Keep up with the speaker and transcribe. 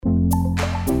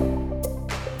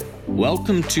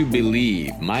Welcome to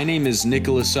Believe. My name is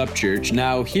Nicholas Upchurch.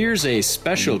 Now, here's a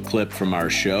special clip from our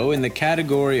show in the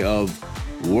category of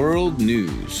World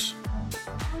News.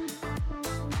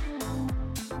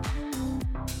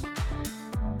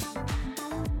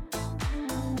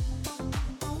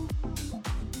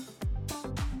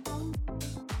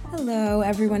 Hello,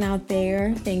 everyone out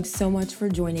there. Thanks so much for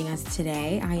joining us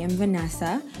today. I am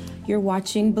Vanessa. You're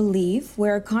watching Believe.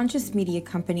 We're a conscious media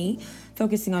company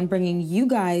focusing on bringing you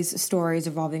guys stories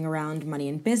revolving around money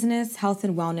and business, health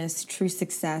and wellness, true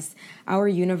success, our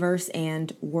universe,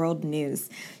 and world news.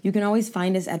 You can always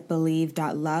find us at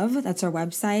believe.love. That's our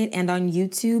website. And on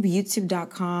YouTube,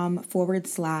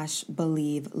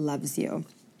 youtube.com/Believe Loves You.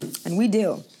 And we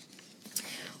do.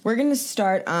 We're going to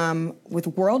start with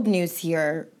world news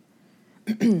here.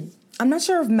 I'm not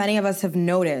sure if many of us have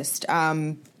noticed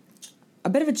a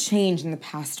bit of a change in the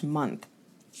past month.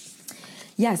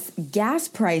 Yes, gas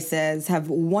prices have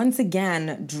once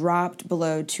again dropped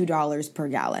below $2 per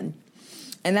gallon.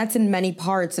 And that's in many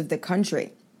parts of the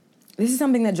country. This is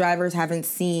something that drivers haven't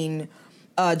seen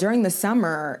during the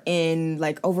summer in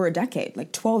like over a decade,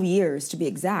 like 12 years to be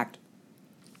exact.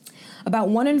 About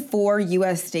 1 in 4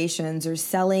 U.S. stations are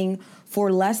selling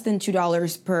for less than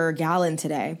 $2 per gallon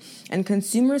today, and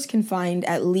consumers can find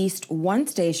at least one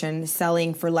station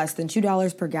selling for less than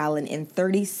 $2 per gallon in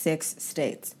 36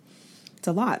 states. It's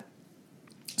a lot.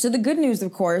 So the good news,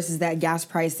 of course, is that gas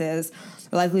prices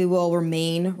likely will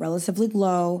remain relatively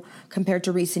low compared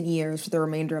to recent years for the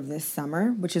remainder of this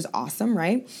summer, which is awesome,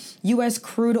 right? U.S.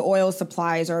 crude oil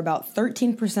supplies are about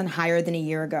 13% higher than a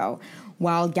year ago,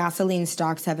 while gasoline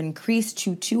stocks have increased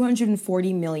to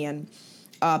 240 million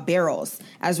barrels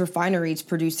as refineries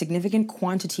produce significant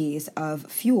quantities of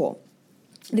fuel.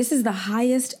 This is the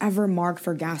highest ever mark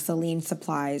for gasoline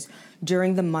supplies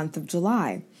during the month of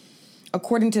July,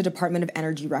 according to Department of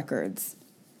Energy records.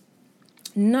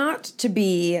 Not to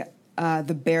be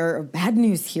the bearer of bad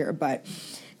news here, but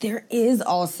there is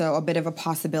also a bit of a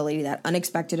possibility that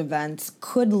unexpected events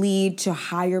could lead to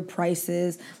higher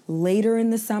prices later in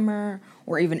the summer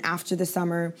or even after the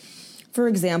summer. For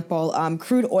example,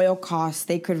 crude oil costs,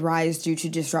 they could rise due to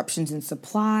disruptions in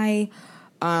supply,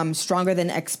 stronger than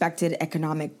expected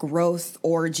economic growth,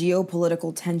 or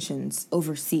geopolitical tensions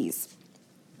overseas.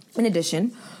 In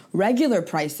addition, regular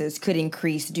prices could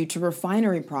increase due to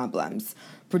refinery problems,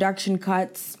 production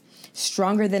cuts,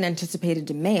 stronger than anticipated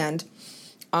demand,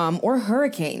 or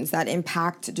hurricanes that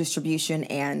impact distribution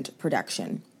and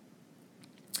production.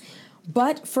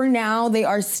 But for now, they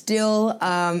are still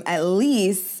at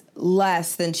least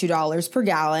less than $2 per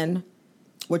gallon,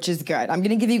 which is good. I'm going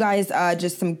to give you guys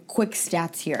just some quick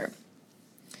stats here.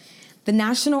 The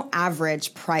national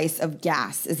average price of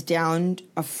gas is down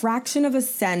a fraction of a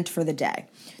cent for the day,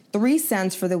 3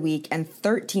 cents for the week, and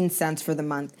 13 cents for the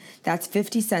month. That's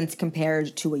 50 cents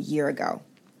compared to a year ago.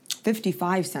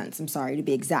 55 cents, to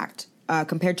be exact,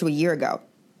 compared to a year ago.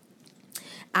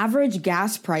 Average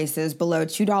gas prices below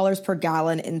 $2 per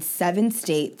gallon in 7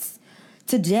 states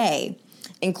today,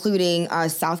 including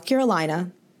South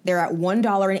Carolina, they're at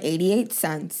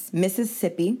 $1.88,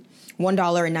 Mississippi,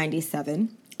 $1.97,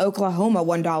 Oklahoma,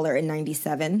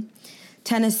 $1.97,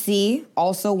 Tennessee,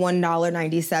 also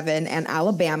 $1.97, and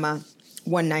Alabama,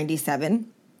 $1.97.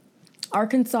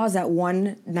 Arkansas is at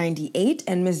 $1.98,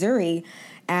 and Missouri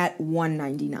at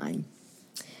 $1.99.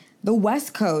 The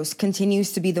West Coast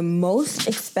continues to be the most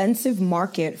expensive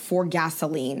market for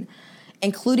gasoline,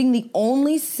 including the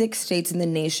only 6 states in the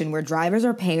nation where drivers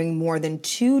are paying more than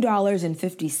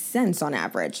 $2.50 on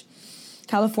average.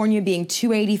 California being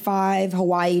 $2.85,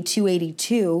 Hawaii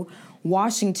 $2.82,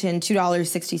 Washington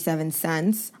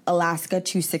 $2.67, Alaska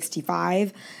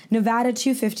 $2.65, Nevada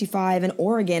 $2.55, and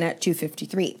Oregon at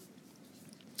 $2.53.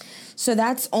 So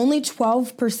that's only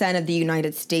 12% of the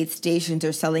United States stations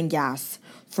are selling gas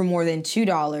for more than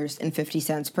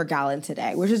 $2.50 per gallon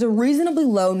today, which is a reasonably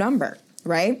low number,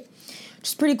 right? Which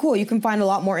is pretty cool. You can find a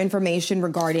lot more information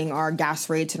regarding our gas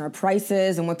rates and our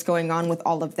prices and what's going on with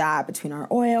all of that between our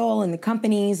oil and the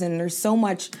companies. And there's so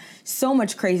much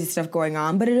crazy stuff going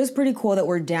on. But it is pretty cool that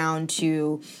we're down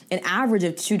to an average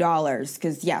of $2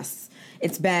 because, yes,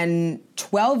 it's been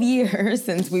 12 years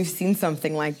since we've seen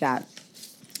something like that.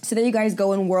 So there you guys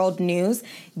go in world news.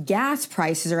 Gas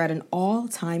prices are at an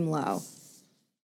all-time low.